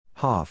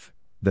Hoff,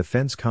 the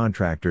Fence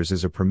Contractors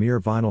is a premier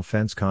vinyl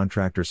fence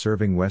contractor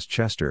serving West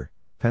Chester,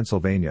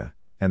 Pennsylvania,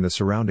 and the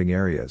surrounding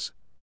areas.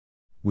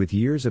 With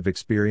years of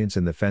experience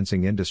in the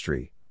fencing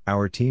industry,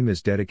 our team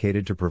is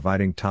dedicated to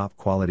providing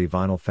top-quality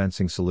vinyl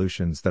fencing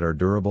solutions that are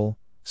durable,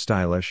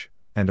 stylish,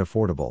 and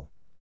affordable.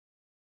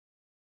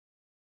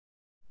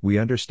 We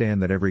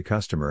understand that every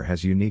customer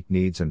has unique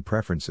needs and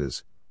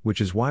preferences,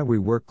 which is why we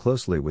work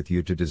closely with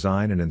you to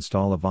design and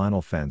install a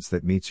vinyl fence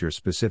that meets your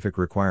specific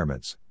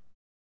requirements.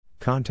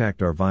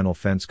 Contact our vinyl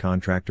fence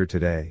contractor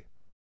today.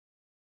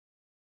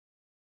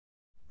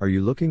 Are you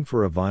looking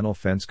for a vinyl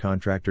fence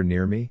contractor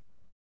near me?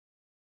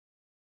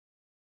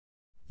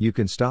 You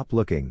can stop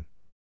looking.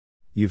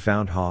 You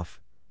found Hoff,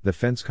 the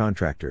Fence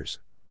Contractors.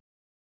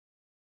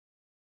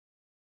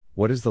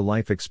 What is the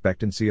life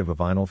expectancy of a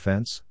vinyl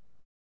fence?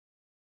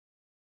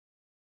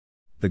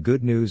 The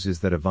good news is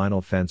that a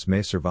vinyl fence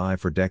may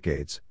survive for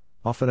decades,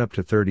 often up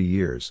to 30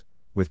 years,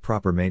 with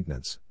proper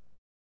maintenance.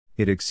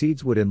 It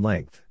exceeds wood in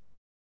length.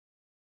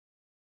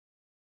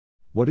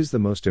 What is the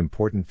most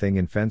important thing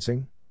in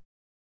fencing?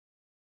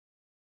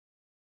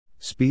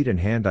 Speed and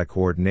hand-eye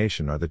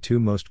coordination are the two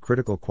most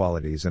critical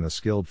qualities in a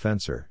skilled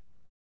fencer.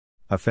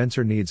 A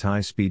fencer needs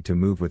high speed to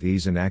move with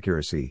ease and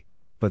accuracy,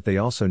 but they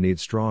also need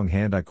strong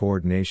hand-eye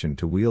coordination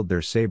to wield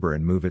their saber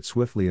and move it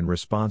swiftly in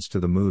response to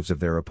the moves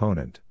of their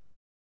opponent.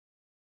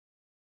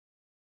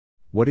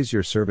 What is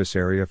your service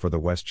area for the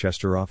West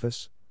Chester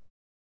office?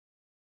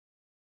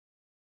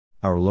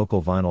 Our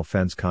local vinyl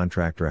fence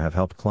contractor have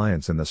helped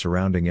clients in the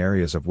surrounding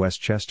areas of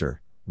West Chester,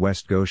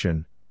 West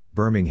Goshen,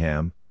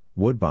 Birmingham,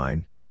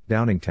 Woodbine,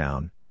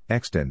 Downingtown,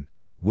 Exton,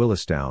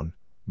 Willistown,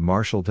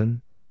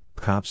 Marshallton,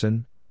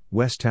 Copson,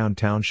 Westtown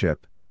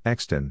Township,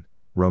 Exton,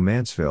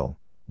 Romanceville,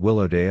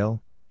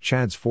 Willowdale,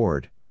 Chadds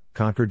Ford,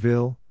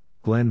 Concordville,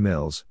 Glen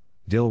Mills,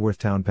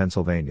 Dilworthtown,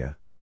 Pennsylvania.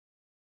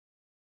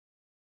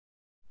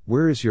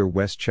 Where is your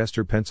West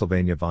Chester,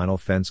 Pennsylvania vinyl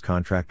fence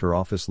contractor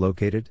office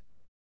located?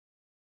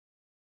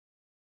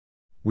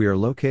 We are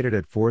located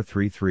at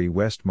 433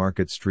 West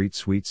Market Street,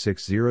 Suite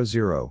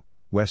 600,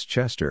 West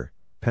Chester,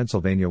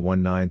 Pennsylvania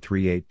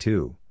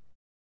 19382.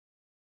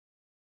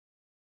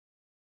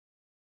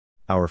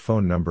 Our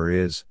phone number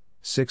is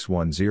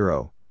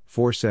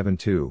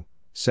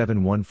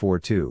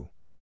 610-472-7142.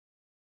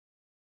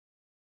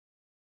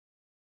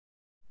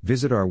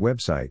 Visit our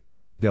website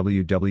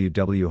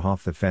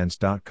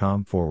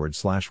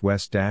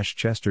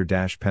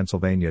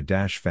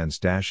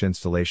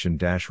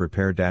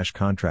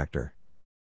www.hoffthefence.com/west-chester-pennsylvania-fence-installation-repair-contractor.